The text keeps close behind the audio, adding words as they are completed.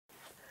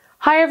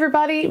Hi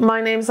everybody, my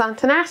name is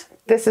Antoinette,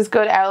 this is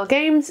Good Owl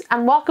Games,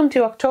 and welcome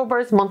to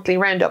October's monthly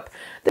roundup,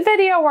 the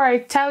video where I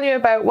tell you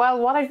about, well,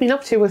 what I've been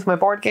up to with my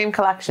board game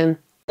collection.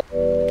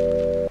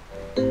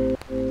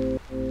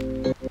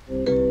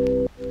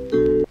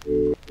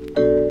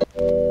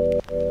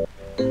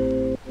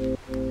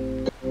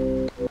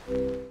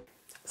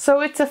 So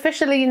it's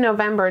officially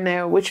November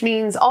now, which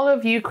means all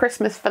of you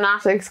Christmas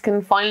fanatics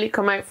can finally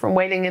come out from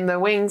waiting in the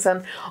wings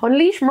and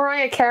unleash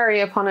Mariah Carey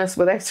upon us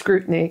without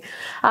scrutiny.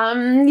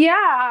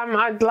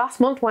 Last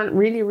month went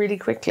really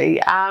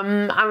quickly,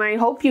 and I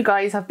hope you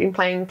guys have been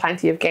playing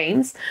plenty of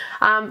games.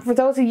 For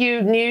those of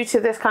you new to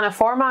this kind of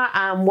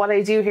format, what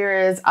I do here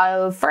is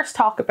I'll first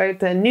talk about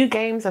the new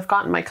games I've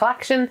got in my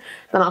collection,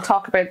 then I'll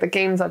talk about the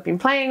games I've been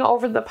playing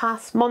over the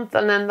past month,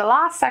 and then the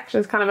last section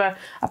is kind of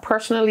a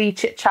personally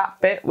chit-chat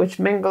bit, which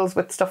mingles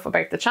with stuff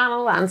about the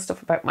channel and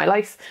stuff about my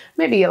life.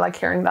 Maybe you like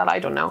hearing that, I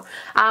don't know.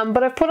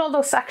 But I've put all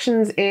those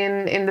sections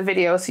in the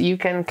video so you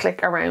can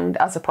click around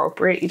as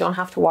appropriate. You don't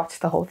have to watch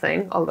the whole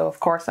thing, although of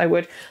course I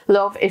would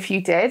love if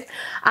you did.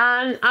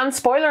 And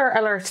spoiler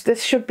alert,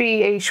 this should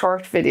be a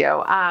short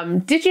video.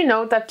 Did you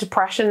know that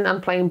depression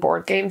and playing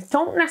board games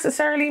don't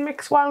necessarily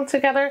mix well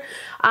together?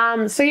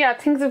 So yeah,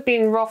 things have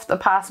been rough the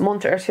past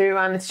month or two,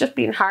 and it's just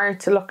been hard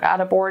to look at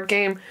a board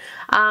game.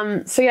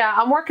 So yeah,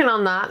 I'm working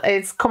on that.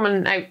 It's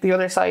coming out the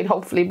other side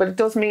hopefully, but it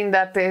does mean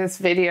that this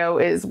video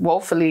is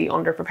woefully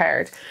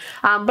underprepared.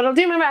 But I'll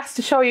do my best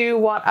to show you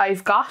what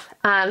I've got,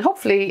 and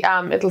hopefully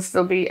it'll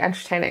still be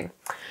entertaining.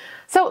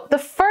 So the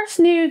first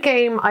new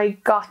game I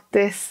got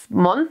this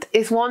month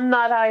is one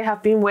that I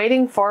have been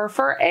waiting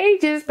for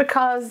ages,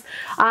 because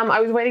I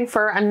was waiting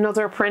for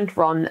another print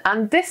run,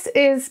 and this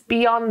is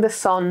Beyond the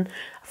Sun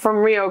from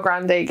Rio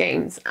Grande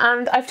Games,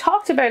 and I've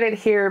talked about it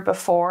here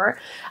before,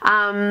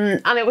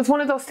 and it was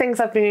one of those things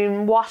I've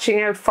been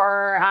watching out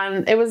for,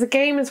 and it was a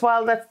game as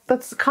well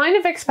that's kind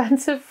of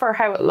expensive for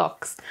how it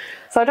looks.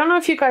 So I don't know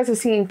if you guys have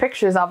seen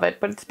pictures of it,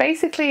 but it's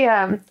basically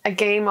a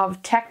game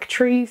of tech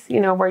trees,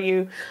 you know, where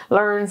you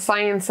learn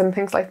science and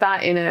things like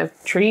that in a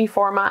tree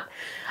format.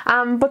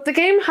 But the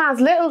game has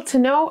little to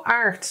no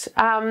art.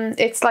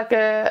 It's like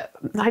I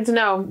don't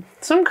know,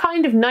 some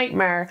kind of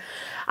nightmare.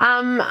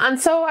 And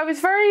so I was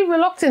very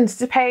reluctant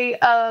to pay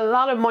a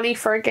lot of money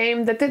for a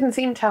game that didn't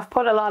seem to have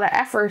put a lot of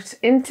effort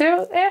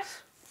into it.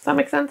 Does that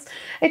make sense?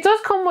 It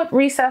does come with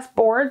recessed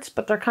boards,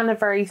 but they're kind of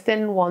very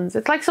thin ones.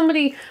 It's like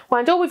somebody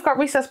went, oh, we've got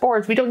recessed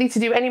boards, we don't need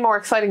to do any more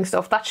exciting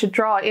stuff. That should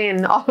draw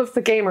in all of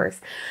the gamers.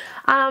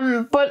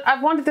 But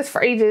I've wanted this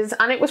for ages,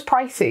 and it was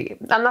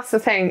pricey, and that's the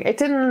thing. It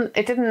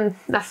didn't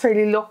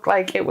necessarily look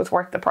like it was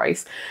worth the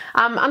price.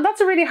 And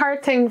that's a really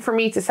hard thing for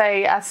me to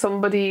say as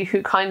somebody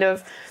who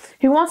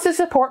who wants to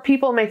support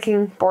people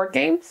making board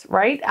games,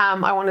 right?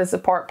 I want to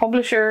support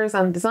publishers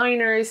and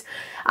designers.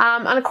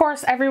 And of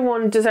course,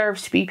 everyone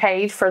deserves to be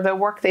paid for the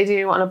work they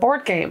do on a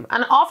board game.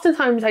 And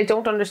oftentimes I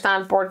don't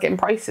understand board game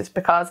prices,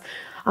 because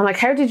I'm like,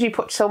 how did you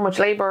put so much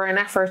labor and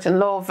effort and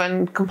love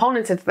and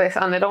components into this,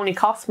 and it only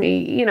cost me,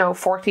 you know,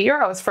 40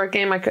 euros for a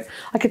game I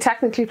could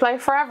technically play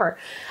forever.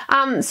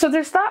 So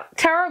there's that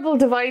terrible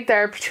divide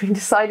there between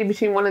deciding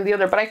between one and the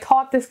other, but I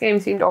thought this game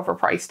seemed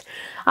overpriced.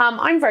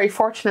 I'm very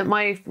fortunate.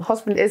 My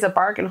husband is a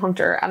bargain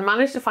hunter and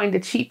managed to find a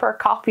cheaper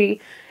copy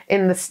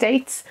in the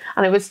States,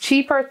 and it was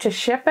cheaper to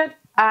ship it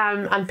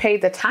and pay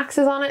the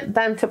taxes on it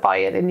than to buy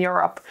it in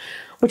Europe,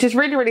 which is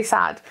really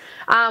sad.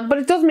 But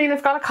it does mean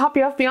I've got a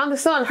copy of Beyond the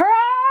Sun.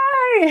 Hooray!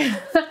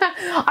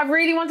 I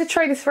really want to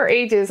try this for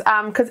ages,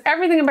 because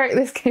everything about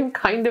this game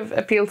kind of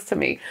appeals to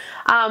me.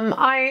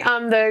 I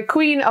am the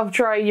queen of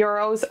dry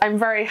Euros. I'm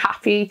very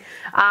happy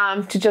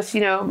to just,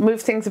 you know,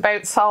 move things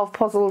about, solve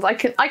puzzles. I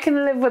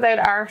can live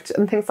without art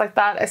and things like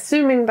that,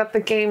 assuming that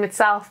the game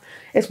itself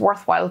is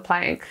worthwhile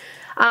playing.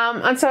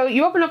 And so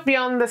you open up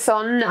Beyond the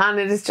Sun, and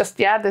it is just,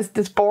 yeah,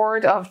 this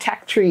board of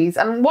tech trees.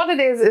 And what it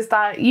is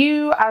that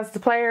you as the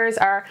players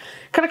are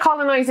kind of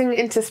colonizing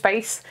into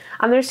space.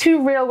 And there's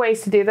two real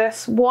ways to do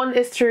this. One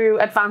is through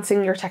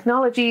advancing your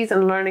technologies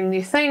and learning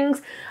new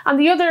things. And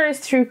the other is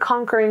through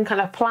conquering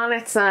kind of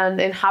planets and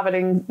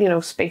inhabiting, you know,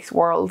 space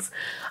worlds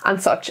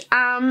and such.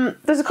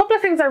 There's a couple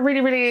of things I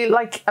really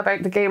like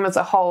about the game as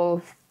a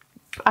whole.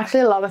 Actually,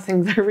 a lot of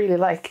things I really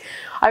like.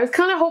 I was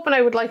kind of hoping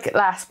I would like it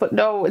less, but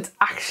no, it's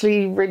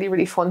actually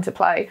really fun to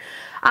play.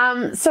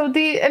 So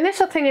the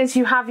initial thing is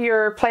you have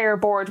your player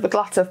board with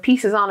lots of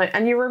pieces on it,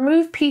 and you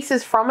remove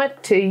pieces from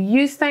it to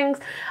use things,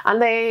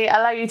 and they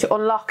allow you to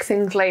unlock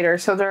things later.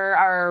 So there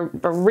are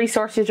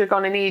resources you're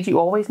going to need. You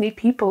always need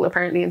people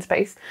apparently in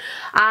space,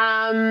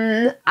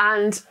 and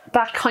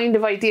that kind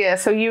of idea.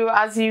 So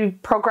as you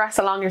progress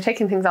along, you're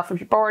taking things off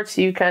of your board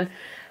so you can,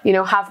 you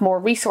know, have more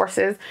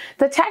resources.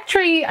 The tech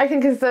tree, I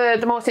think, is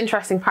the most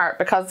interesting part,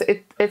 because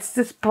it's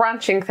this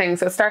branching thing.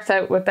 So it starts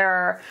out with, there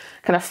are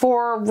kind of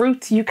 4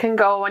 routes you can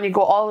go, and you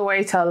go all the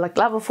way to like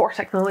level 4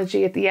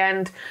 technology at the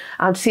end,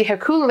 to see how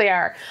cool they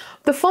are.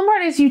 The fun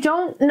part is you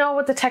don't know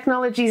what the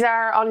technologies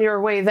are on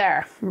your way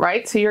there,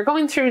 right? So you're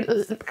going through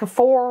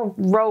 4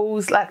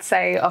 rows, let's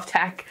say, of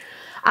tech.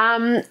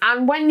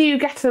 And when you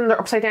get to them, they're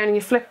upside down, and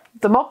you flip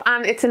them up,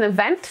 and it's an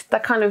event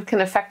that kind of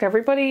can affect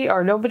everybody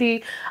or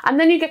nobody, and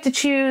then you get to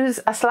choose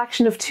a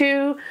selection of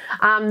 2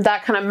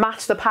 that kind of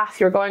match the path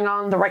you're going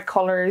on, the right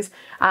colors,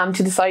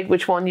 to decide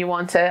which one you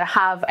want to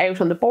have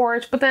out on the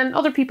board, but then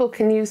other people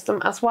can use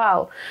them as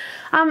well.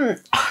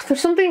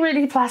 There's something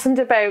really pleasant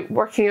about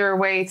working your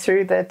way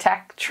through the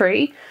tech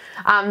tree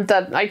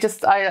that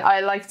I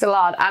liked a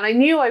lot, and I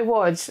knew I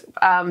would.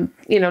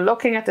 You know,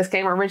 looking at this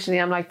game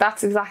originally, I'm like,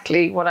 that's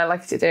exactly what I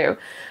like to do.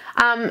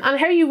 And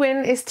how you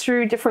win is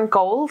through different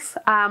goals.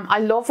 I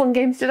love when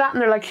games do that,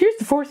 and they're like, here's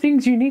the 4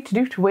 things you need to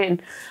do to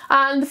win.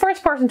 And the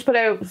first person to put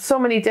out so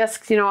many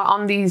discs, you know,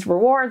 on these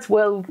rewards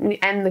will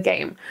end the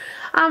game.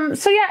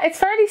 So yeah, it's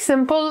fairly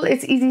simple.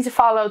 It's easy to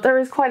follow. There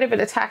is quite a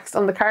bit of text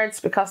on the cards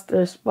because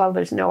there's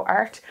no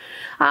art.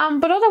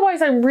 But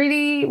otherwise, I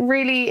really,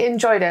 really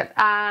enjoyed it.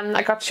 And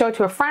I got to show it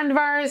to a friend of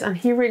ours, and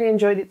he really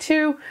enjoyed it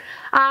too.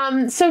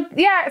 So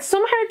yeah,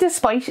 somehow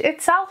despite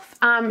itself,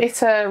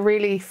 it's a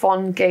really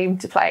fun game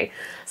to play.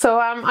 So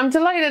I'm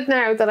delighted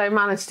now that I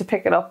managed to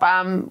pick it up.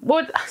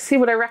 Would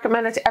I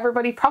recommend it to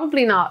everybody?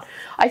 Probably not.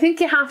 I think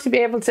you have to be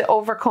able to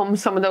overcome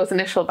some of those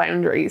initial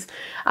boundaries,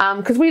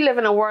 because we live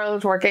in a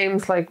world where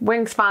games like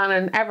Wingspan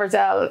and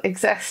Everdell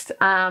exist,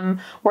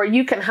 where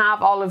you can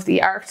have all of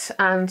the art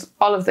and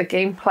all of the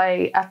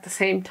gameplay at the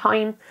same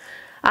time.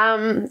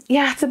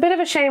 Yeah, it's a bit of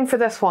a shame for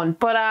this one,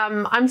 but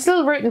I'm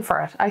still rooting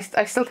for it.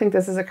 I still think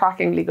this is a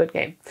crackingly good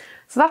game.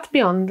 So that's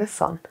Beyond the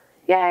Sun.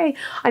 Yay!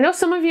 I know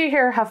some of you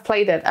here have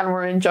played it and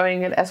were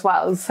enjoying it as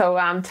well.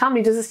 So tell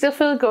me, does it still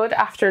feel good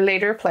after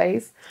later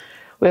plays?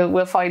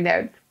 We'll find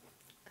out.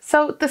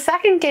 So the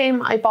second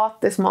game I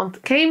bought this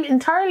month came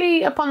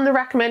entirely upon the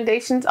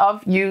recommendations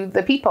of you,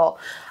 the people.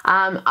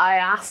 I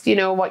asked, you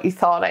know, what you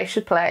thought I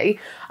should play,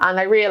 and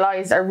I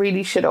realised I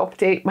really should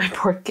update my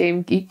Board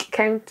Game Geek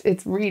account.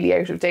 It's really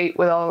out of date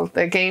with all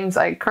the games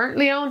I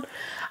currently own.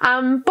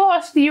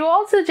 But you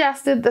all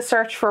suggested the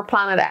Search for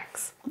Planet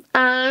X,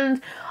 and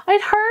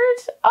I'd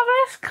heard of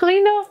it,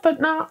 kind of, but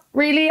not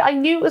really. I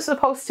knew it was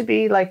supposed to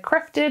be like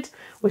Cryptid,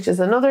 which is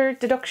another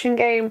deduction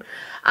game,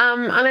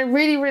 and I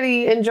really,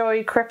 really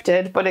enjoy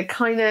Cryptid, but it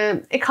kind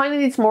of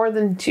needs more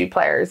than 2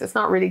 players. It's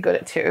not really good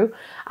at 2,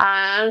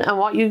 and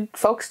what you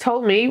folks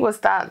told me was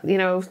that, you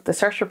know, the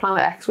Search for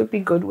Planet X would be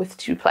good with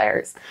 2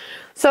 players.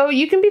 So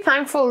you can be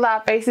thankful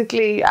that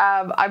basically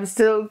I'm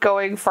still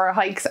going for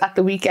hikes at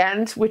the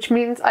weekend, which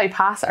means I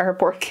pass our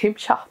board game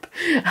shop.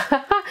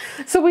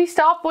 So we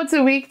stop once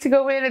a week to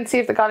go in and see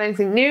if they got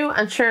anything new,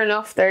 and sure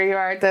enough, there you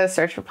are, the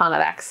Search for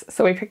Planet X.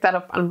 So we picked that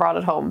up and brought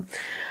it home.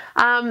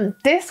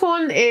 This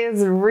one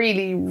is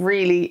really,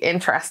 really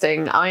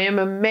interesting. I am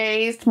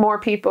amazed more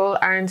people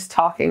aren't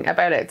talking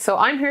about it. So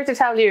I'm here to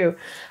tell you.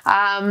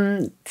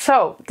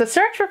 So the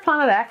Search for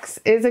Planet X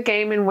is a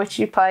game in which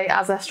you play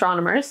as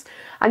astronomers,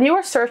 and you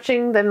are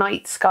searching the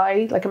night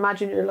sky. Like,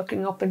 imagine you're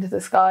looking up into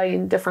the sky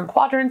in different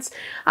quadrants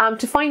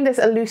to find this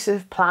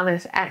elusive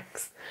planet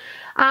X.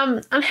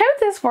 And how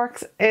this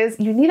works is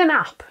you need an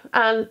app,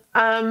 and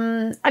I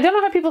don't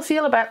know how people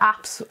feel about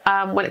apps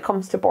when it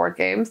comes to board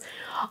games.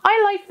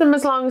 I like them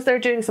as long as they're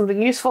doing something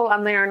useful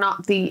and they are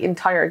not the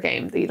entire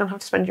game, that you don't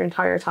have to spend your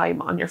entire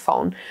time on your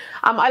phone.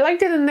 I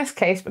liked it in this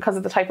case because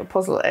of the type of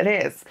puzzle it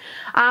is.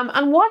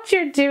 And what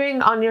you're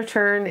doing on your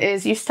turn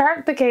is you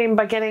start the game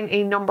by getting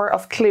a number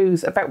of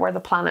clues about where the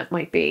planet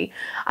might be.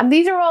 And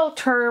these are all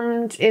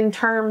termed in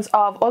terms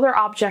of other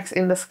objects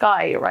in the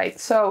sky, right?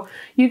 So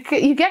you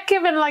get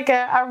given like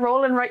a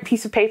roll and write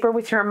piece of paper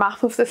with your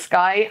map of the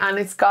sky, and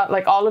it's got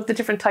like all of the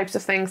different types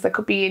of things that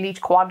could be in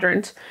each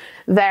quadrant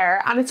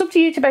there, and it's up to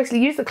you to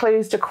basically use the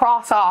clues to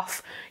cross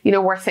off, you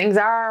know, where things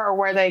are or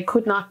where they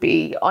could not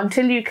be,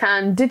 until you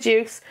can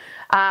deduce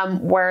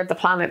where the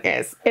planet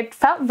is. It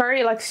felt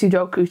very like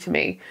Sudoku to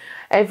me.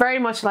 Very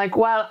much like,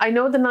 well, I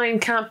know the 9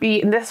 can't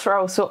be in this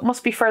row, so it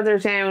must be further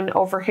down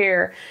over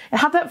here. It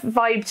had that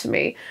vibe to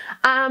me.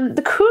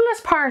 The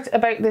coolest part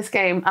about this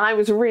game, and I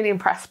was really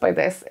impressed by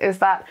this, is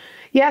that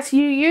yes,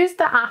 you use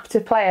the app to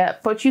play it,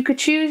 but you could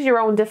choose your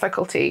own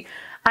difficulty.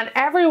 And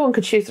everyone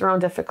could choose their own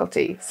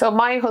difficulty. So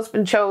my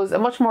husband chose a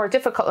much more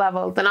difficult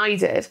level than I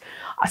did.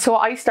 So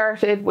I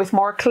started with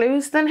more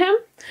clues than him.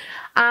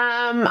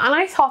 And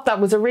I thought that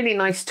was a really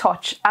nice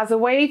touch as a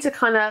way to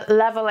kind of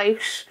level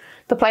out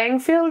the playing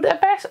field a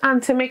bit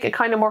and to make it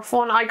kind of more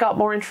fun. I got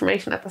more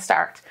information at the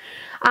start.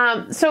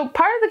 So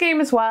part of the game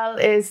as well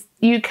is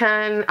you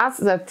can,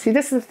 see,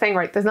 this is the thing,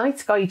 right? The night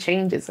sky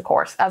changes, of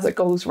course, as it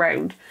goes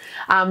round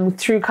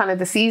through kind of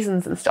the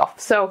seasons and stuff.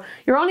 So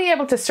you're only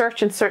able to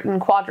search in certain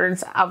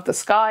quadrants of the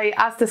sky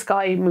as the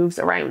sky moves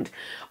around.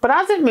 But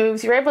as it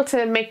moves, you're able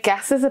to make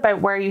guesses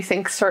about where you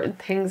think certain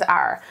things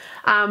are.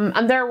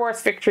 And they're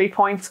worth victory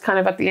points kind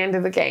of at the end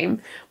of the game.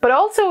 But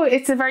also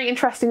it's a very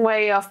interesting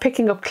way of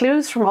picking up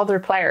clues from other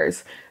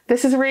players.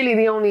 This is really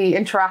the only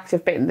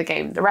interactive bit in the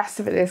game. The rest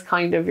of it is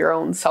kind of your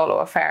own solo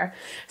affair.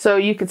 So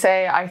you could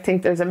say, I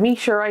think there's a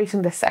meteorite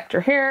in this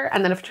sector here,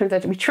 and then if it turns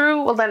out to be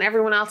true, well then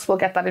everyone else will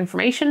get that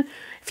information.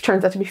 If it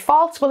turns out to be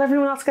false, well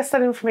everyone else gets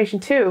that information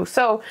too.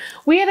 So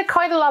we had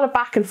quite a lot of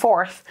back and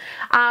forth.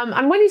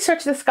 And when you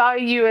search the sky,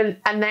 you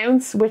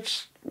announce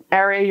which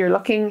area you're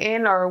looking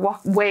in or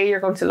what way you're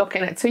going to look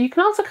in it. So you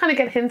can also kind of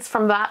get hints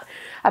from that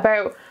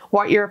about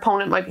what your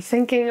opponent might be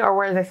thinking or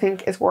where they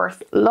think is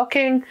worth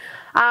looking.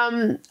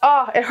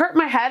 It hurt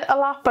my head a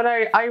lot, but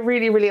I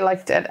really, really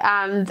liked it.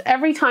 And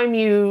every time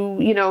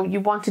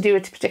you want to do a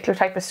particular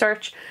type of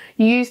search,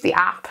 you use the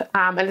app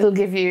and it'll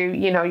give you,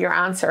 your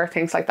answer or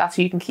things like that,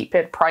 so you can keep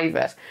it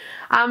private.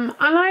 And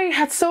I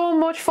had so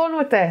much fun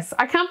with this.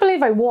 I can't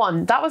believe I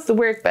won. That was the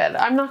weird bit.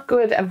 I'm not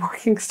good at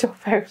working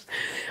stuff out,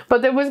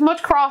 but there was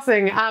much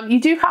crossing.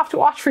 You do have to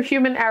watch for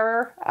human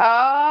error.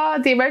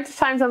 The amount of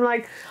times I'm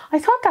like, I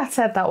thought that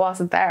said that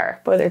wasn't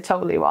there, but it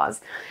totally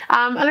was.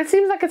 And it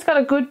seems like it's got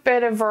a good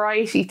bit of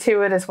variety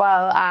to it as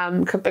well,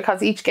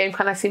 because each game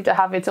kind of seemed to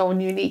have its own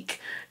unique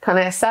kind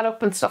of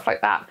setup and stuff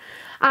like that.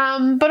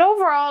 But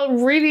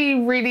overall, really,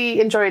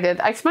 really enjoyed it.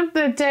 I spent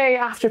the day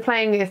after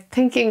playing it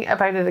thinking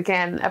about it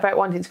again, about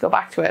wanting to go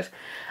back to it.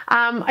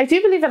 I do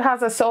believe it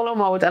has a solo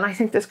mode, and I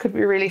think this could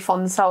be really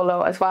fun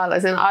solo as well,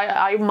 as in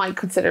I might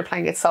consider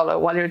playing it solo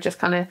while you're just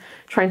kind of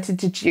trying to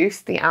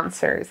deduce the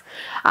answers.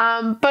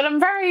 But I'm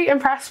very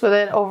impressed with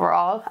it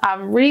overall.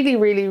 Really,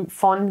 really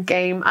fun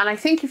game, and I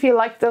think if you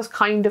like those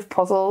kind of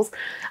puzzles,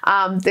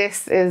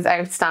 this is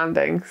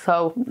outstanding.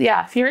 So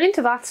yeah, if you're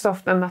into that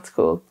stuff, then that's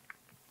cool.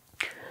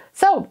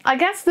 So I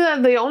guess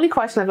the only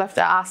question I've left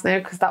to ask now,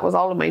 because that was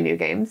all of my new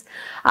games,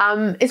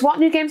 is what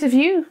new games have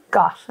you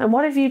got and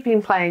what have you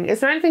been playing?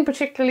 Is there anything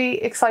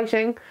particularly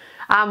exciting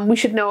we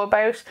should know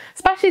about?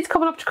 Especially it's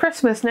coming up to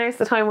Christmas. Now's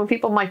the time when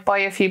people might buy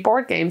a few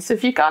board games. So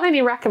if you've got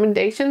any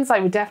recommendations, I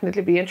would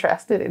definitely be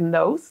interested in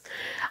those.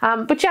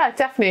 But yeah,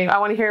 definitely I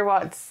want to hear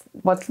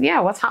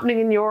what's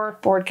happening in your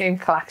board game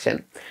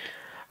collection.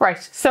 Right,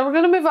 so we're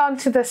going to move on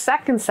to the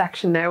second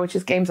section now, which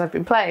is games I've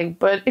been playing.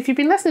 But if you've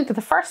been listening to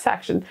the first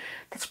section,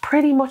 that's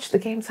pretty much the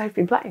games I've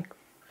been playing.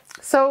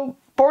 So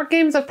board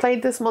games I've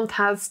played this month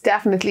has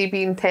definitely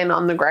been thin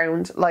on the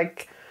ground.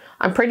 Like,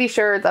 I'm pretty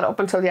sure that up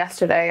until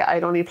yesterday,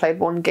 I'd only played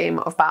one game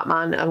of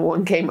Batman and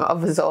one game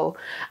of Azul.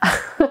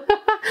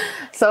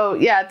 So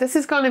yeah, this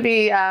is going to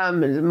be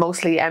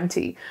mostly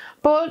empty.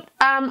 But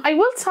I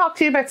will talk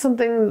to you about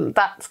something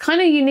that's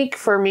kind of unique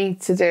for me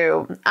to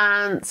do.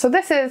 And so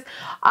this is,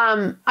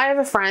 I have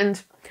a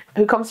friend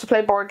who comes to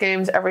play board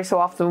games every so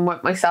often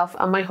with myself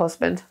and my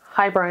husband.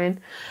 Hi, Brian.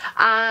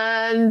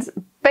 And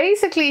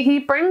basically he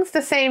brings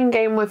the same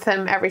game with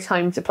him every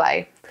time to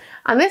play.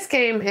 And this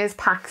game is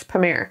Pax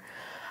Pamir.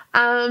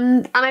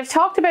 And I've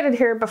talked about it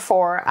here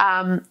before.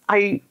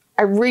 I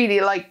really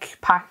like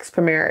Pax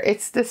Pamir.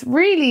 It's this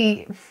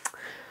really,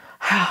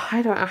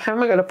 I don't know, how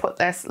am I going to put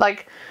this?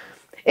 Like,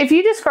 if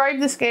you describe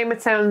this game,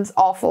 it sounds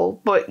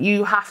awful, but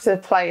you have to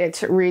play it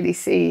to really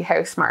see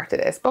how smart it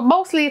is. But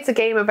mostly it's a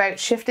game about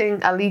shifting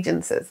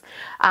allegiances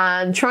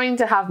and trying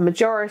to have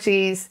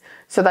majorities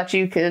so that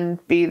you can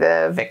be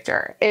the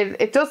victor.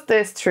 It does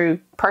this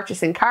through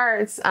purchasing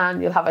cards,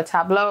 and you'll have a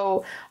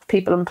tableau of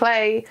people in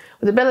play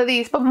with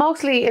abilities, but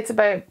mostly it's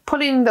about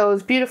putting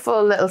those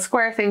beautiful little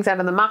square things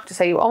out on the map to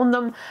say you own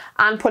them,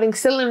 and putting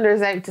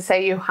cylinders out to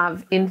say you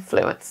have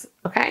influence,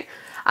 okay?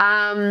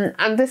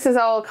 And this is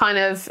all kind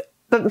of,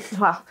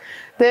 well,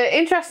 the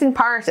interesting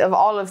part of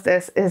all of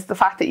this is the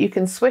fact that you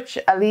can switch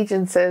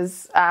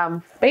allegiances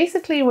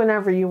basically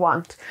whenever you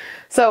want.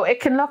 So it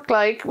can look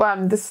like,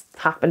 this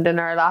happened in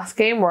our last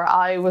game where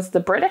I was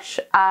the British,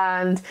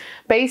 and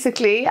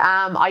basically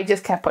I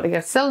just kept putting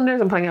out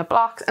cylinders and putting out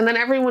blocks, and then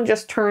everyone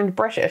just turned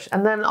British,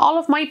 and then all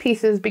of my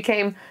pieces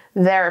became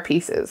their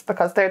pieces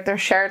because they're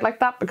shared like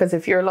that, because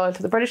if you're loyal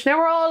to the British, now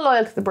we're all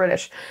loyal to the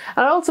British.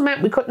 And it also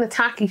meant we couldn't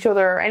attack each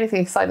other or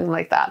anything exciting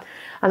like that,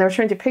 and they were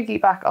trying to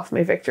piggyback off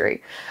my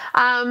victory.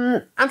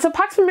 And so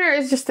Pax Pamir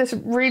is just this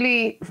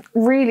really,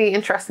 really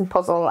interesting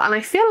puzzle, and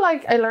I feel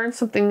like I learned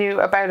something new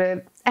about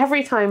it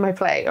every time I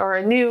play, or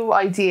a new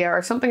idea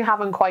or something I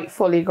haven't quite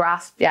fully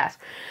grasped yet.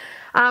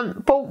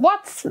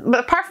 But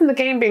apart from the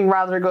game being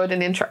rather good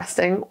and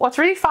interesting, what's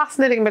really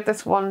fascinating about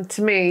this one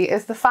to me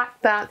is the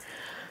fact that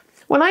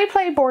when I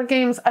play board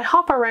games, I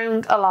hop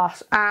around a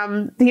lot.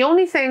 The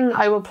only thing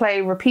I will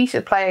play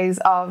repeated plays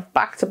of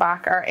back to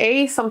back are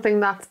A, something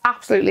that's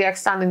absolutely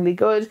outstandingly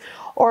good,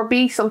 or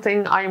B,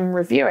 something I'm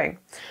reviewing.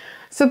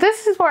 So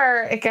this is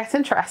where it gets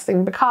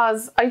interesting,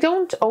 because I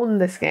don't own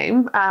this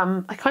game.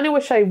 I kind of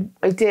wish I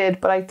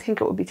did, but I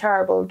think it would be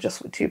terrible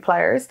just with 2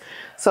 players.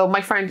 So my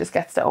friend just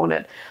gets to own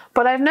it.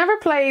 But I've never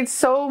played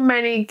so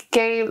many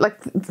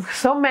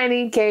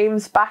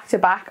games back to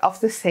back of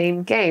the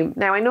same game.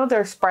 Now I know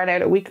they're spread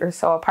out a week or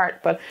so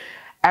apart, but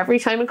every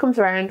time it comes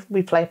around,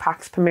 we play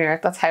Pax Pamir.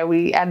 That's how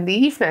we end the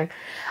evening.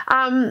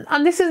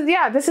 And this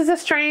is a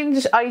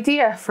strange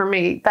idea for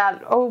me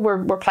that, oh,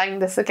 we're playing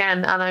this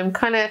again, and I'm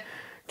kind of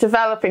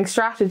developing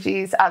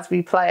strategies as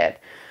we play it.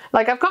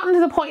 Like, I've gotten to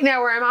the point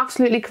now where I'm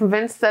absolutely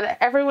convinced that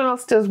everyone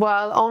else does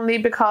well only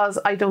because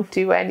I don't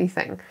do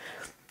anything.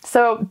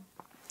 So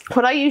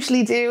what I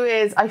usually do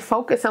is I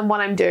focus on what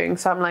I'm doing.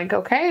 So I'm like,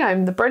 okay,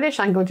 I'm the British,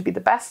 I'm going to be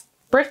the best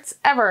Brits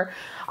ever.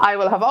 I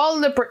will have all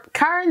the Brit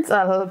cards,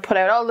 I'll put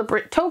out all the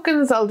Brit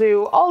tokens, I'll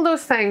do all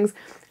those things,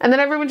 and then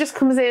everyone just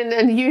comes in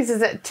and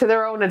uses it to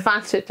their own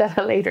advantage at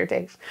a later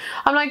date.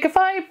 I'm like, if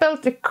I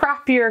built a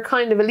crappier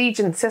kind of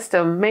allegiance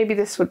system, maybe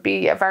this would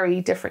be a very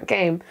different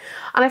game.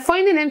 And I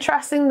find it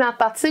interesting that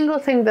that single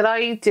thing that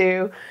I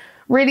do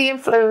really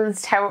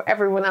influenced how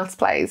everyone else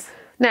plays.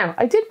 Now,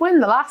 I did win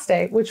the last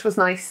day, which was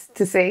nice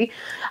to see.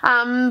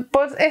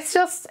 But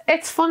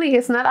it's funny,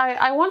 isn't it?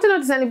 I want to know,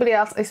 does anybody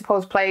else, I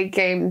suppose, play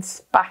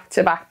games back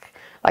to back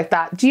like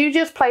that? Do you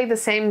just play the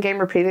same game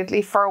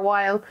repeatedly for a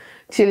while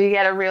till you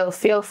get a real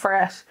feel for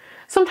it?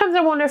 Sometimes I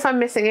wonder if I'm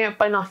missing out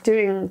by not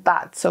doing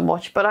that so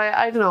much, but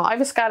I don't know. I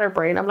have a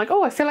scatterbrain. I'm like,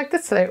 oh, I feel like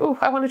this today. Oh,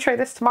 I want to try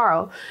this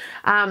tomorrow.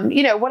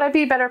 You know, would I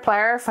be a better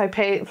player if I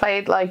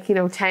played like, you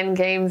know, 10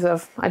 games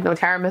of, I don't know,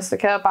 Terra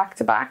Mystica back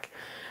to back?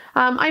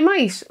 I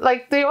might.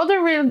 Like, the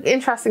other real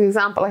interesting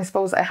example I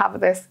suppose I have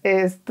of this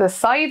is the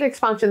side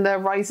expansion, the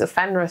Rise of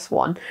Fenris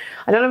one.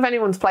 I don't know if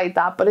anyone's played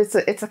that, but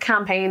it's a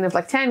campaign of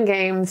like 10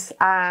 games,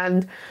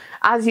 and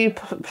as you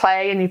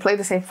play and you play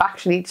the same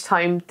faction each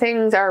time,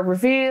 things are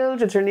revealed,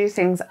 there are new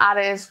things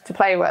added to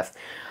play with.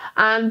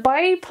 And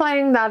by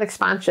playing that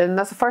expansion,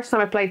 that's the first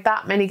time I played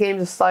that many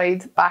games of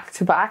side back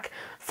to back,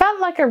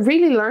 felt like I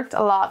really learnt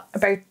a lot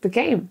about the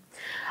game.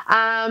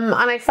 And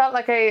I felt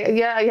like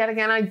yet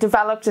again, I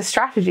developed a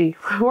strategy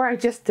where I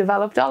just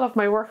developed all of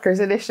my workers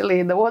initially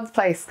in the woods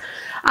place.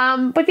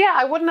 But yeah,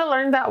 I wouldn't have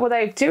learned that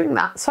without doing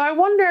that. So I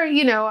wonder,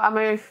 you know, am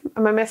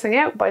I missing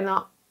out by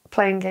not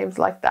playing games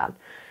like that?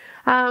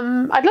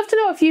 I'd love to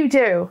know if you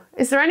do.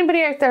 Is there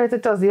anybody out there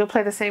that does? You'll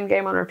play the same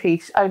game on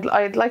repeat.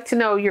 I'd like to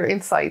know your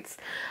insights.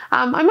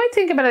 I might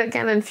think about it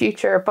again in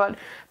future, but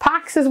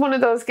Pax is one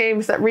of those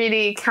games that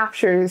really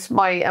captures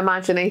my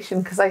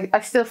imagination because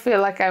I still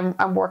feel like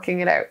I'm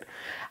working it out.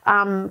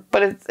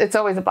 But it's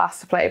always a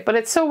blast to play. But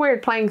it's so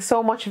weird playing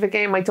so much of a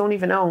game I don't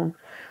even own.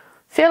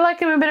 Feel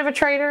like I'm a bit of a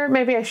traitor.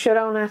 Maybe I should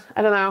own it.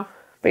 I don't know.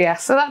 But yeah,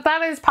 so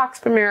that is Pax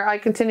Pamir. I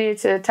continue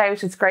to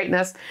tout its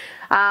greatness,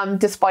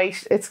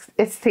 despite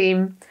its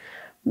theme,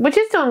 which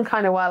is done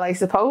kind of well, I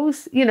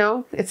suppose. You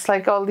know, it's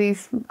like all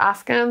these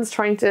Afghans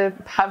trying to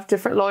have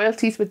different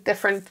loyalties with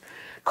different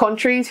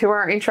countries who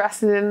are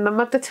interested in them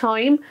at the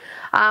time.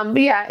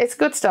 But yeah, it's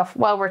good stuff.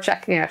 Well worth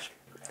checking out.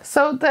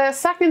 So the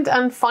second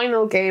and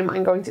final game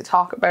I'm going to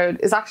talk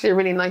about is actually a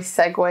really nice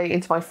segue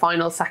into my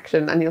final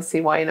section, and you'll see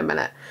why in a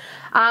minute.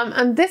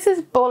 And this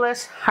is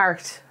Bullet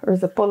Heart, or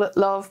is it Bullet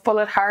Love?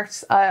 Bullet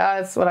Heart,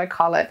 that's what I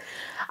call it.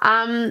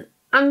 And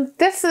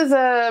this is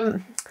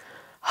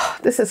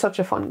such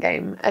a fun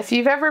game. If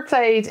you've ever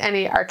played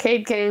any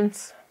arcade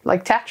games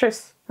like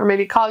Tetris, or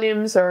maybe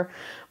Columns, or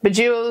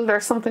Bejeweled, or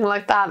something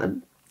like that,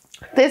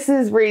 this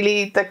is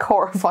really the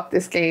core of what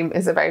this game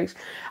is about.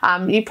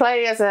 You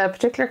play as a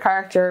particular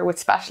character with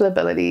special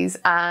abilities,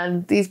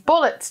 and these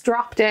bullets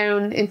drop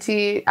down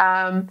into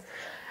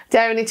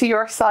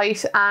your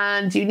sight,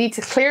 and you need to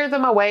clear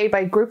them away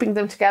by grouping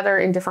them together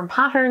in different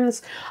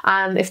patterns.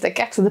 And if they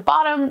get to the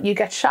bottom, you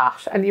get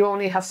shot and you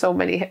only have so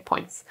many hit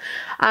points.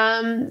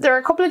 There are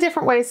a couple of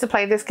different ways to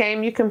play this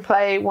game. You can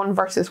play 1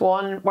 versus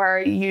 1, where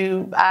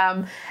you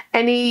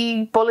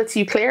any bullets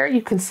you clear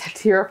you can send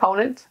to your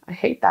opponent. I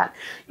hate that.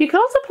 You can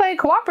also play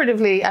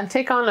cooperatively and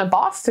take on a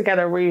boss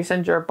together, where you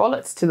send your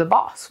bullets to the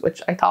boss,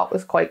 which I thought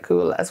was quite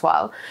cool as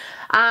well.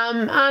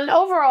 And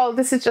overall,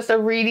 this is just a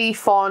really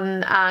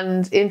fun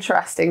and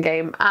interesting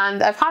game,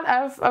 and I've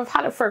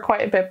had it for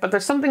quite a bit, but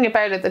there's something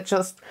about it that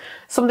just,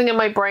 something in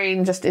my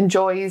brain just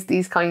enjoys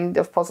these kind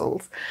of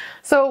puzzles.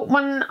 So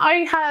when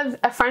I had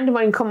a friend of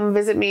mine come and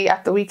visit me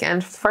at the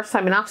weekend for the first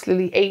time in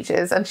absolutely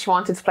ages, and she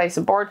wanted to play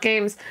some board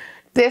games,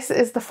 this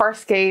is the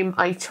first game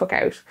I took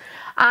out,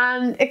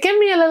 and it gave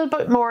me a little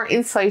bit more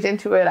insight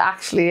into it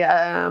actually,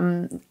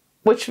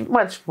 which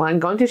I'm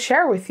going to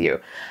share with you.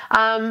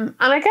 And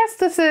I guess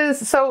this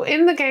is, so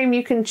in the game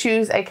you can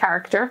choose a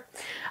character.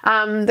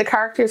 The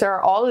characters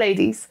are all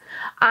ladies,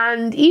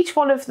 and each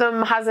one of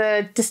them has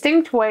a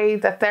distinct way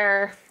that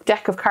their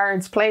deck of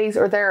cards plays,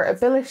 or their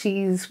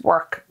abilities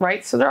work,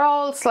 right? So they're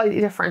all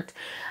slightly different.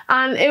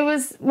 And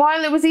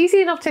while it was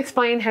easy enough to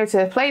explain how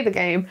to play the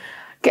game,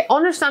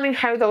 understanding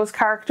how those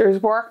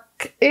characters work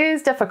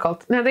is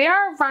difficult. Now, they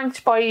are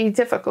ranked by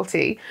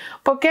difficulty,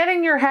 but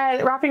wrapping your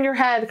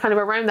head kind of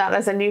around that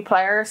as a new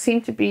player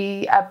seemed to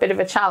be a bit of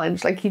a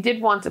challenge. Like, you did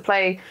want to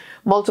play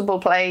multiple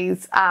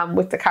plays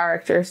with the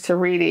characters to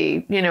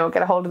really, you know,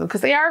 get a hold of them,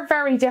 because they are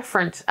very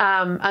different,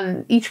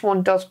 and each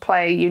one does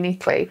play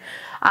uniquely.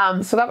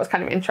 So that was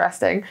kind of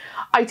interesting.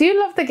 I do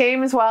love the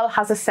game as well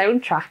has a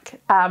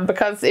soundtrack,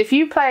 because if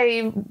you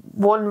play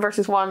 1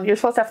 versus 1, you're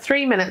supposed to have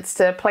 3 minutes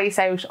to place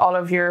out all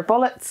of your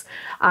bullets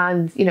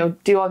and, you know,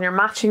 do all your you're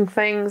matching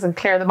things and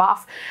clear them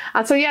off.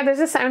 And so yeah, there's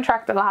a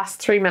soundtrack that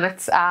lasts 3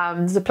 minutes.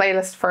 There's a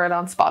playlist for it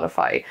on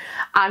Spotify,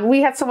 and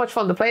we had so much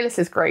fun. The playlist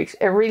is great.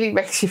 It really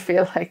makes you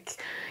feel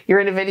like you're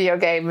in a video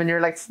game and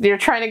you're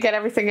trying to get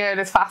everything out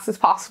as fast as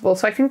possible.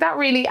 So I think that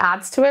really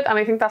adds to it, and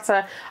I think that's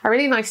a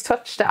really nice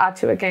touch to add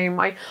to a game.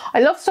 I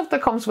love stuff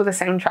that comes with a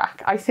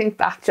soundtrack. I think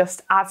that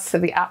just adds to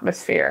the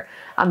atmosphere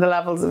and the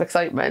levels of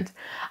excitement.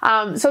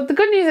 So the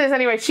good news is,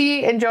 anyway,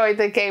 she enjoyed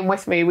the game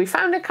with me. We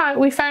found it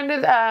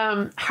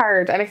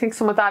hard, and I think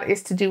some of that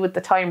is to do with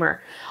the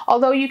timer,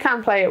 although you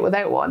can play it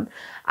without one.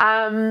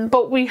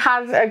 But we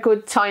had a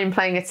good time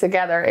playing it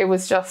together. It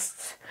was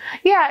just,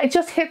 yeah, it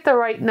just hit the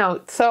right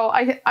note. So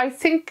I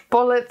think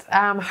Bullet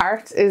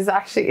Heart is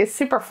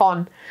super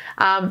fun.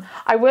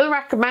 I will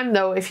recommend,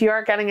 though, if you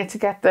are getting it, to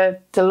get the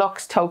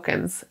deluxe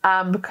tokens,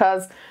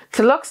 because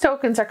deluxe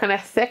tokens are kind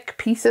of thick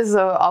pieces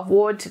of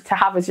wood to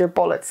have as your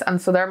bullets,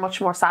 and so they're much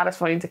more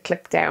satisfying to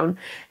click down.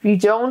 If you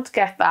don't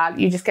get that,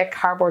 you just get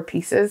cardboard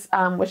pieces,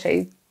 which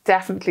I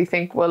definitely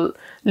think will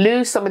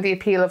lose some of the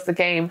appeal of the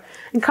game,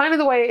 and kind of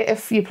the way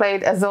if you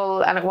played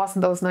Azul and it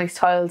wasn't those nice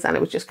tiles and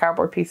it was just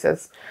cardboard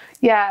pieces.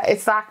 Yeah,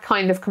 it's that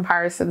kind of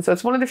comparison. So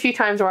it's one of the few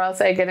times where I'll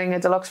say getting a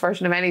deluxe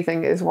version of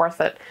anything is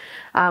worth it,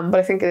 but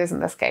I think it is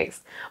in this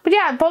case. But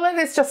yeah, Bullet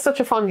is just such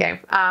a fun game.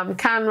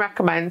 Can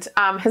recommend.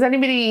 Has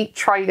anybody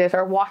tried it,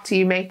 or what do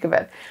you make of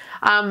it?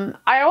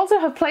 I also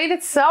have played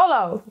it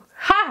solo.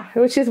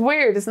 Which is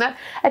weird, isn't it?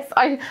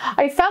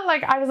 I felt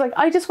like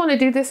I just want to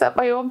do this at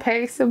my own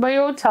pace, in my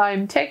own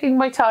time, taking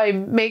my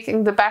time,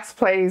 making the best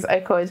plays I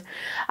could.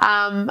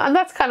 And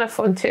that's kind of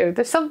fun too.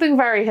 There's something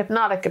very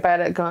hypnotic about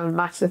it, going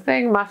match the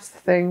thing,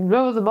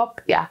 blow them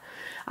up. Yeah.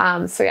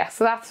 So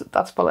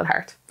that's Bullet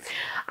Heart.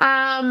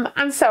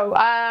 And so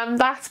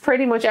that's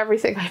pretty much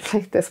everything I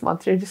played this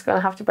month. You're just going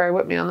to have to bear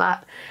with me on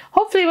that.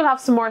 Hopefully we'll have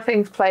some more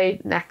things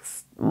played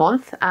next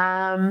month.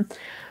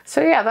 So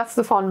yeah, that's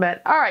the fun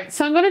bit. All right,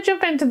 so I'm going to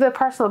jump into the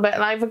personal bit,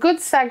 and I have a good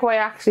segue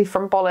actually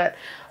from Bullet,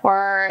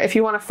 where if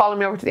you want to follow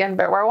me over to the end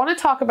bit, where I want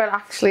to talk about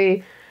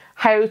actually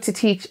how to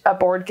teach a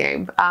board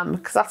game,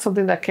 because that's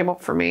something that came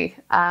up for me.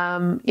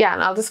 Yeah,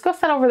 and I'll discuss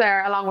that over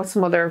there along with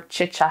some other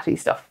chit-chatty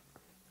stuff.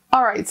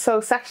 All right,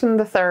 so section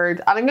the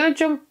third, and I'm going to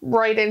jump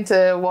right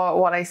into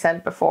what I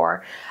said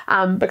before,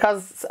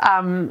 because,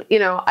 you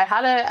know, I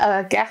had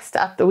a guest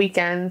at the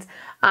weekend,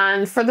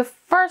 and for the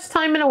first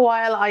time in a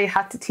while, I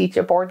had to teach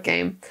a board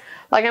game.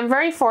 Like, I'm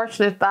very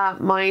fortunate that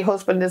my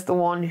husband is the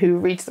one who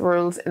reads the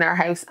rules in our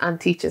house and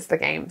teaches the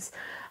games.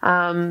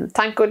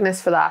 Thank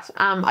goodness for that.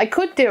 I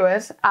could do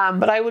it,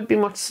 but I would be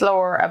much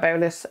slower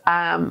about it.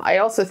 I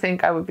also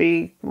think I would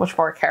be much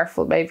more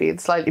careful, maybe, and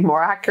slightly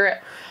more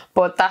accurate.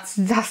 But that's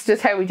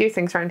just how we do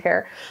things around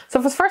here. So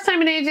for the first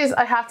time in ages,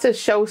 I had to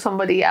show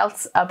somebody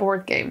else a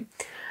board game.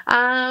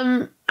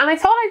 And I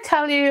thought I'd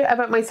tell you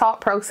about my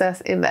thought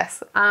process in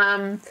this.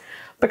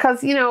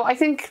 Because, you know, I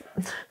think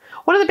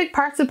one of the big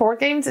parts of board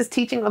games is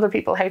teaching other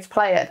people how to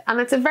play it. And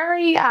it's a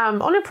very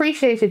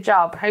unappreciated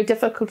job, how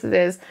difficult it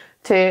is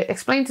to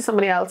explain to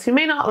somebody else who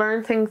may not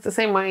learn things the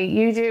same way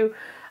you do,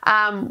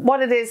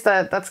 what it is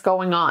that's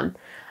going on.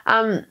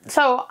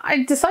 So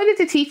I decided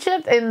to teach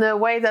it in the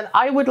way that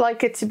I would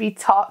like it to be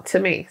taught to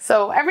me.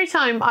 So every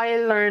time I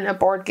learn a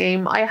board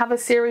game, I have a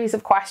series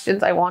of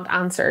questions I want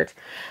answered.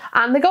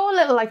 And they go a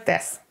little like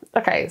this.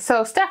 Okay,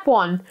 so step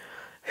one,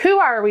 who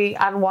are we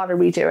and what are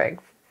we doing?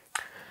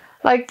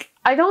 Like,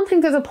 I don't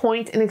think there's a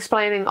point in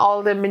explaining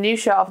all the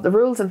minutiae of the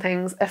rules and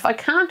things if I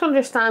can't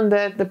understand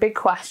the big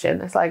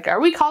question. It's like,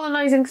 are we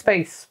colonizing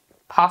space?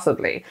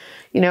 Possibly.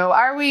 You know,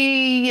 are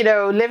we, you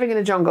know, living in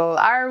a jungle?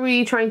 Are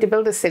we trying to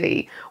build a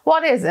city?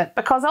 What is it?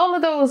 Because all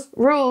of those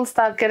rules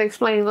that get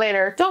explained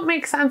later don't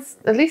make sense,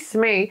 at least to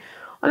me,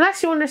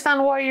 unless you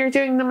understand why you're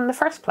doing them in the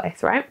first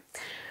place, right?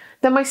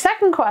 Then my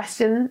second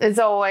question is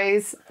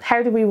always,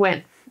 how do we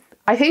win?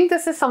 I think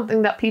this is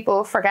something that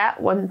people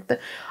forget when,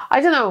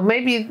 I don't know,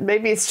 maybe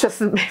it's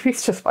just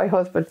my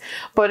husband,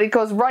 but it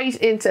goes right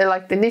into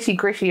like the nitty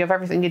gritty of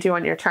everything you do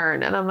on your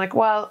turn. And I'm like,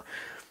 well,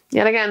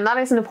 yet again, that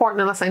isn't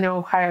important unless I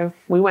know how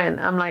we win.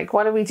 I'm like,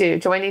 what do we do?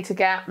 Do I need to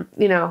get,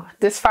 you know,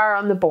 this far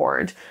on the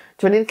board?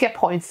 Do I need to get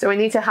points? Do I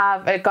need to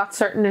have got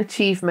certain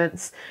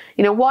achievements?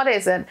 You know, what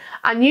is it?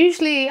 And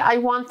usually I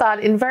want that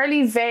in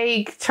very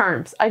vague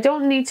terms. I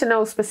don't need to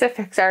know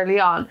specifics early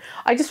on.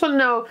 I just want to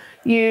know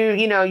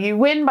you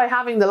win by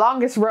having the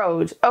longest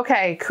road.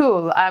 Okay,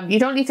 cool. You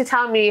don't need to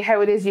tell me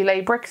how it is you lay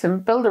bricks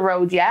and build a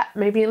road yet.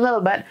 Maybe a little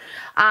bit.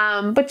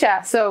 But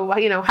yeah, so,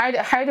 you know, how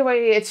do I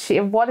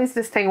achieve, what is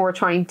this thing we're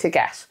trying to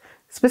get?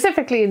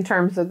 Specifically in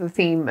terms of the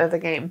theme of the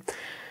game.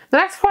 The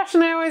next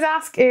question I always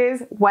ask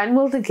is, when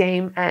will the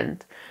game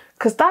end?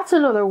 Because that's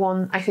another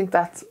one I think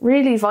that's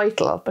really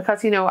vital,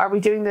 because, you know, are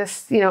we doing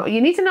this, you know, you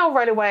need to know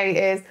right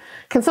away is,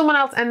 can someone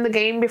else end the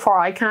game before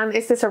I can?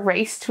 Is this a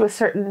race to a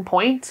certain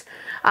point?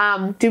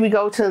 Do we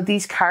go till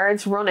these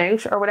cards run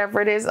out or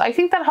whatever it is? I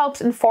think that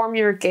helps inform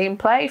your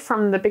gameplay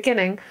from the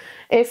beginning,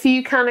 if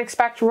you can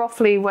expect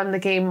roughly when the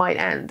game might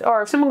end.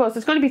 Or if someone goes,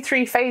 there's going to be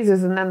 3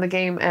 phases and then the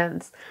game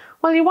ends.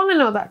 Well, you want to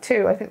know that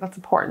too. I think that's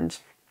important.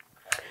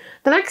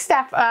 The next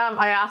step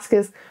I ask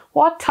is,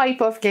 what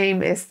type of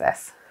game is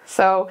this?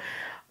 So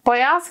by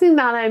asking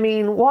that, I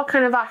mean, what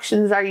kind of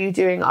actions are you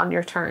doing on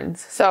your turns?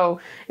 So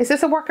is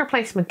this a worker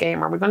placement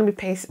game? Are we going to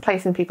be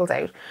placing people's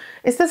out?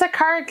 Is this a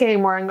card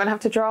game where I'm going to have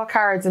to draw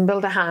cards and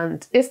build a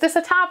hand? Is this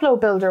a tableau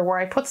builder where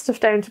I put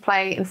stuff down to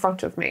play in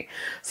front of me?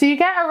 So you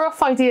get a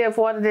rough idea of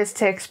what it is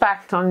to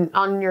expect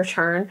on your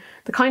turn,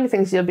 the kind of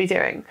things you'll be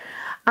doing.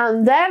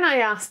 And then I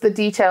asked the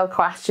detailed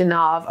question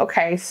of,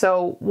 okay,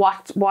 so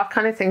what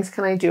kind of things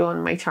can I do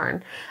on my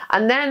turn?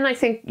 And then I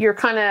think you're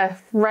kind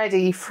of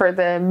ready for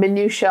the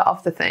minutiae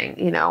of the thing,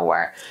 you know,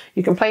 where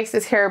you can place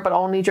this here, but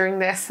only during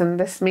this, and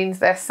this means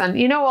this. And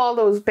you know, all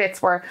those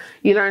bits where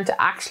you learn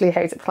to actually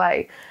how to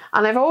play.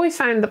 And I've always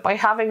found that by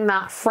having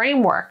that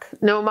framework,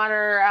 no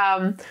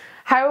matter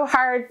how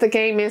hard the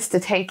game is to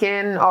take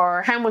in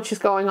or how much is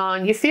going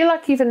on, you feel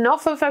like you've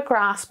enough of a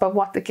grasp of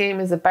what the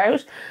game is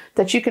about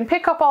that you can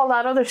pick up all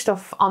that other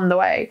stuff on the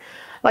way.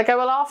 Like, I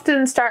will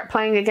often start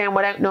playing a game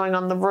without knowing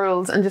on the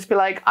rules and just be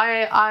like,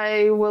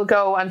 I will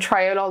go and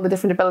try out all the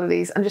different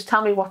abilities and just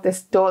tell me what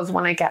this does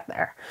when I get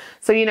there.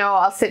 So, you know,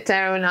 I'll sit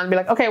down and be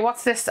like, okay,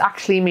 what's this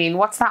actually mean?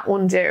 What's that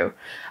one do?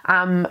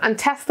 And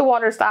test the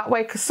waters that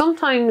way, because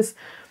sometimes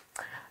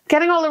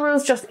getting all the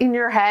rules just in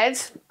your head,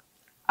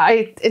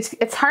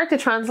 it's hard to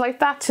translate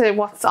that to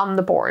what's on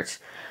the board.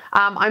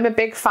 I'm a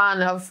big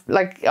fan of,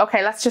 like,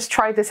 okay, let's just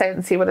try this out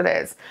and see what it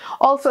is.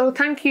 Also,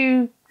 thank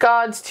you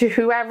God to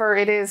whoever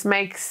it is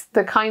makes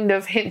the kind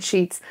of hint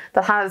sheets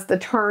that has the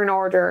turn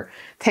order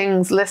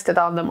things listed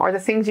on them, or the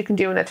things you can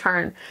do in a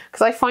turn,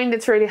 because I find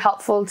it's really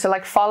helpful to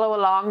like follow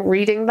along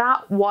reading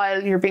that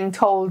while you're being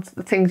told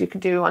the things you can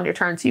do on your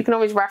turn. So you can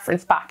always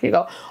reference back. You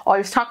go, oh, I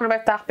was talking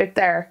about that bit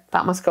there,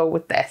 that must go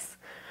with this.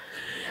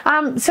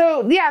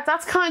 So yeah,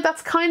 that's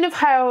kind of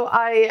how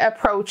I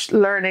approach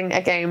learning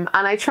a game,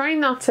 and I try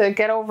not to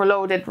get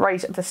overloaded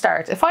right at the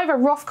start. If I have a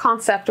rough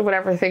concept of what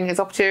everything is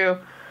up to,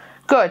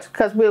 good,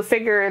 because we'll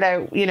figure it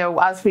out, you know,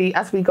 as we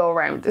go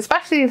around.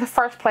 Especially the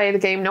first play of the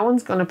game, no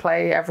one's going to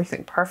play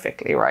everything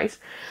perfectly, right?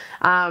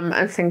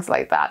 And things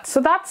like that. So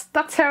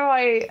that's how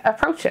I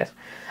approach it.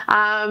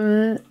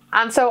 And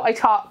so I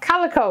taught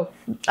Calico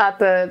at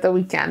the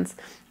weekends,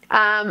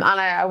 and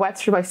I went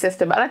through my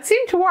system, and it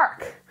seemed to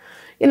work.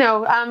 You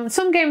know,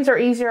 some games are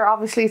easier,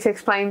 obviously, to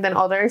explain than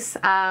others.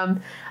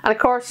 And of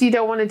course, you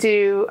don't want to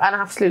do an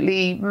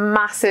absolutely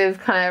massive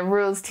kind of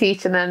rules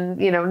teach and then,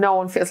 you know, no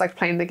one feels like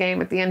playing the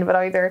game at the end of it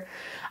either.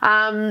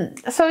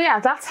 So yeah,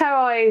 that's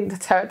how I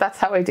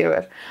do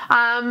it.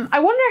 I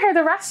wonder how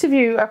the rest of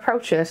you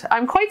approach it.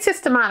 I'm quite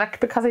systematic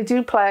because I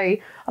do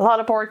play a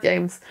lot of board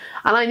games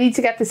and I need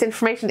to get this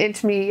information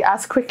into me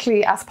as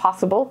quickly as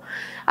possible.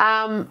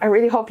 I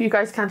really hope you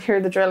guys can't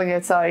hear the drilling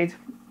outside.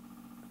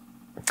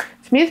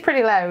 To me, it's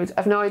pretty loud.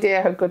 I've no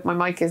idea how good my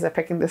mic is at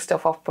picking this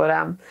stuff up, but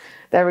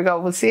there we go.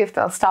 We'll see if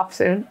they'll stop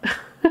soon.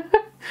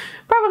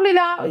 Probably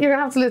not. You're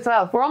gonna have to live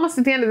well. We're almost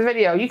at the end of the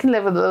video. You can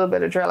live with a little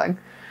bit of drilling.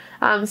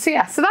 So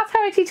yeah, so that's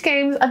how I teach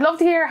games. I'd love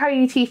to hear how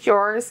you teach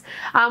yours.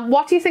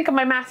 What do you think of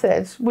my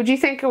method? Would you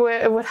think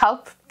it would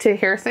help to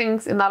hear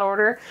things in that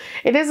order?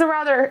 It is a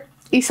rather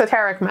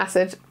esoteric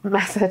method.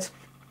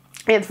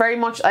 It's very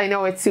much, I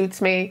know it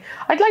suits me.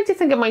 I'd like to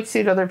think it might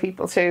suit other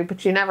people too,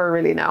 but you never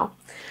really know.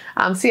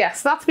 So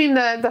yes, that's been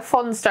the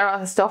fun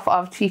stuff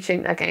of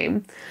teaching a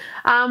game.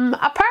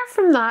 Apart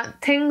from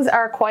that, things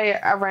are quiet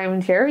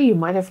around here. You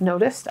might have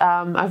noticed.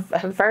 I've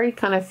had very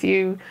kind of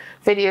few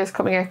videos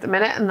coming out at the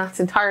minute, and that's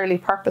entirely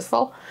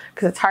purposeful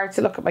because it's hard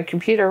to look at my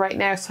computer right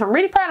now. So I'm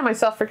really proud of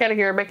myself for getting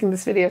here and making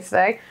this video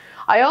today.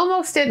 I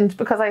almost didn't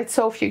because I had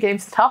so few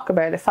games to talk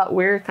about. It felt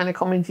weird kind of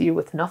coming to you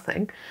with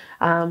nothing,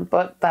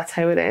 but that's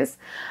how it is.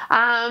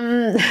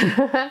 In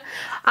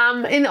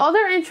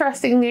other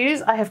interesting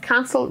news, I have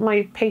cancelled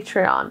my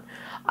Patreon.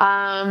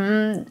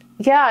 I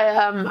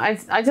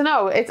don't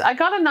know. I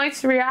got a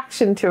nice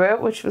reaction to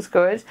it, which was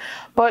good.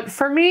 But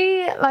for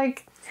me,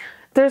 like,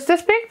 there's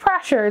this big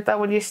pressure that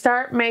when you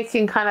start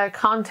making kind of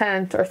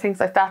content or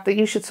things like that, that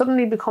you should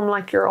suddenly become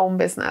like your own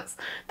business,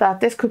 that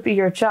this could be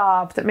your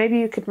job, that maybe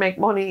you could make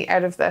money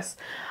out of this.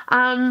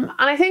 And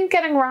I think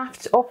getting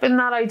wrapped up in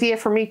that idea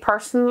for me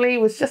personally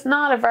was just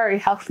not a very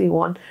healthy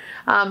one.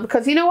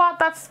 Because you know what,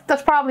 that's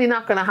probably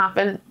not going to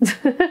happen.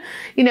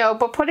 You know,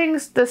 but putting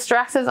the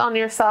stresses on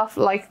yourself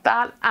like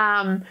that,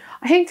 I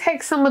think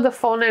takes some of the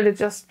fun out of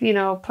just, you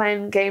know,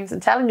 playing games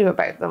and telling you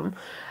about them.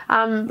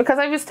 Because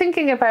I was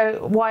thinking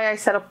about why I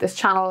set up this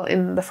channel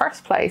in the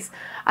first place,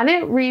 and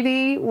it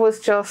really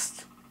was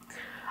just,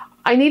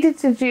 I needed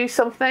to do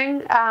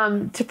something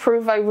to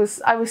prove I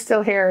was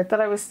still here,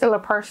 that I was still a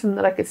person,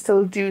 that I could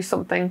still do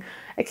something.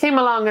 It came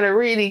along at a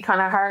really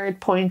kind of hard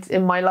point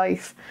in my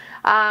life,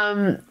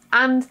 and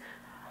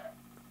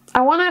I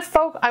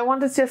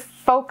wanted to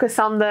focus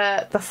on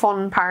the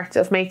fun part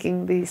of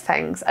making these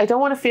things. I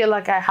don't want to feel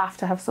like I have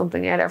to have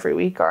something out every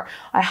week or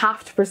I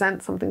have to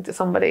present something to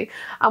somebody.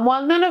 And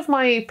while none of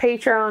my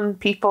Patreon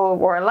people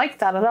were like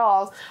that at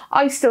all,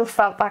 I still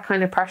felt that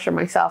kind of pressure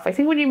myself. I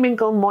think when you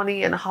mingle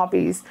money and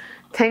hobbies,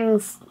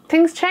 things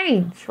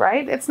change,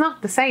 right? It's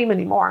not the same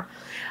anymore.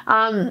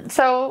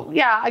 So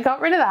yeah, I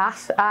got rid of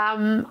that.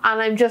 And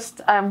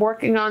I'm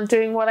working on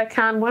doing what I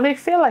can when I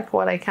feel like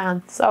what I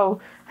can. So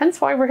hence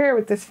why we're here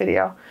with this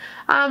video.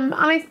 And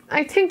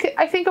I think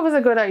it was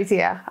a good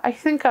idea. I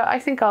think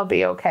I'll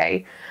be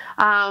okay.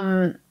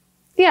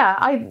 Yeah,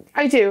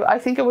 I do. I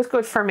think it was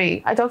good for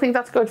me. I don't think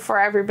that's good for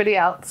everybody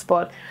else,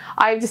 but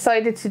I've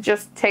decided to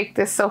just take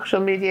this social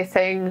media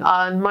thing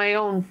on my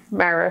own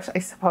merit, I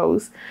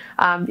suppose.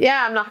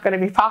 Yeah, I'm not going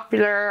to be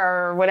popular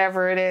or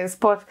whatever it is,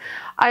 but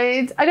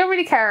I don't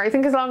really care. I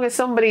think as long as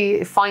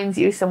somebody finds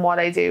use in what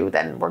I do,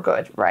 then we're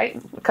good,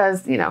 right?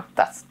 Because, you know,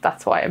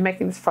 that's why I'm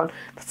making this fun.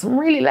 That's some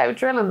really loud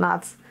drilling,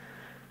 lads.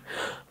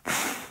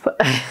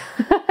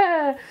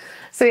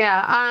 So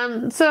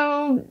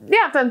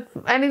yeah, then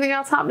anything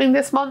else happening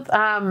this month?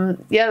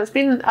 Yeah, there's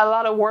been a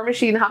lot of War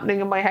Machine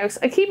happening in my house.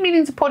 I keep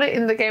meaning to put it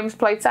in the games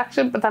played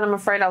section, but then I'm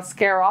afraid I'll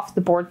scare off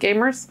the board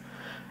gamers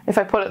if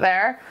I put it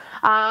there.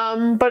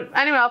 But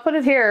anyway, I'll put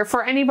it here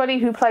for anybody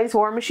who plays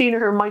War Machine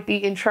or who might be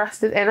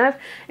interested in it.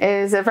 It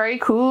is a very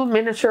cool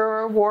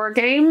miniature war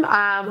game.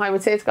 I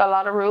would say it's got a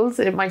lot of rules.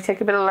 It might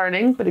take a bit of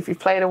learning, but if you've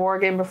played a war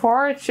game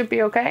before, it should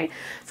be okay.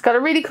 It's got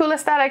a really cool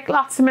aesthetic,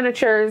 lots of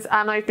miniatures,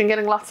 and I've been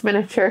getting lots of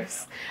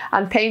miniatures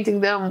and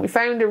painting them. We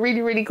found a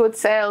really, really good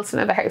sale, so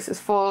now the house is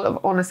full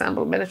of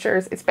unassembled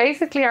miniatures. It's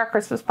basically our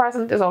Christmas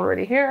present is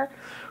already here.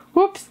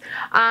 Whoops.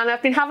 And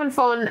I've been having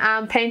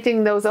fun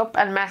painting those up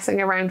and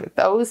messing around with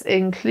those,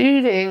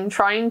 including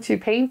trying to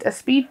paint a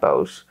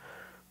speedboat.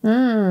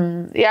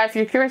 Yeah, if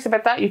you're curious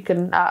about that, you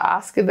can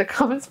ask in the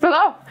comments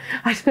below.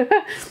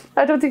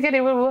 I don't think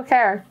anyone will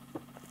care.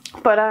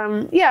 But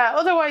yeah,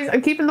 otherwise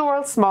I'm keeping the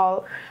world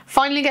small,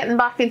 finally getting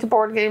back into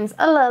board games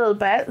a little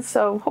bit,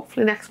 so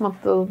hopefully next month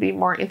they'll be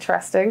more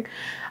interesting.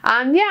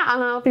 And yeah,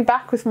 and I'll be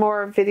back with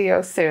more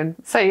videos soon.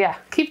 So yeah,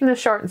 keeping this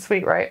short and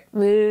sweet, right?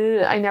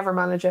 I never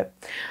manage it.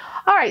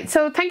 Alright,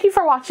 so thank you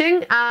for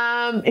watching.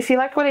 If you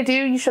like what I do,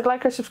 you should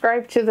like or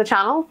subscribe to the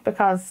channel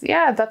because,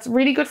 yeah, that's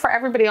really good for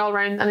everybody all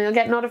around and you'll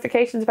get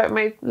notifications about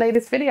my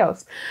latest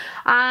videos.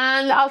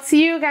 And I'll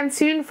see you again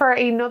soon for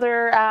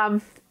another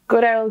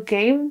good old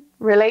game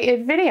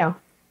related video.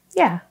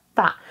 Yeah,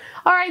 that.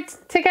 Alright,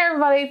 take care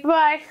everybody.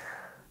 Bye-bye.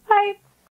 Bye.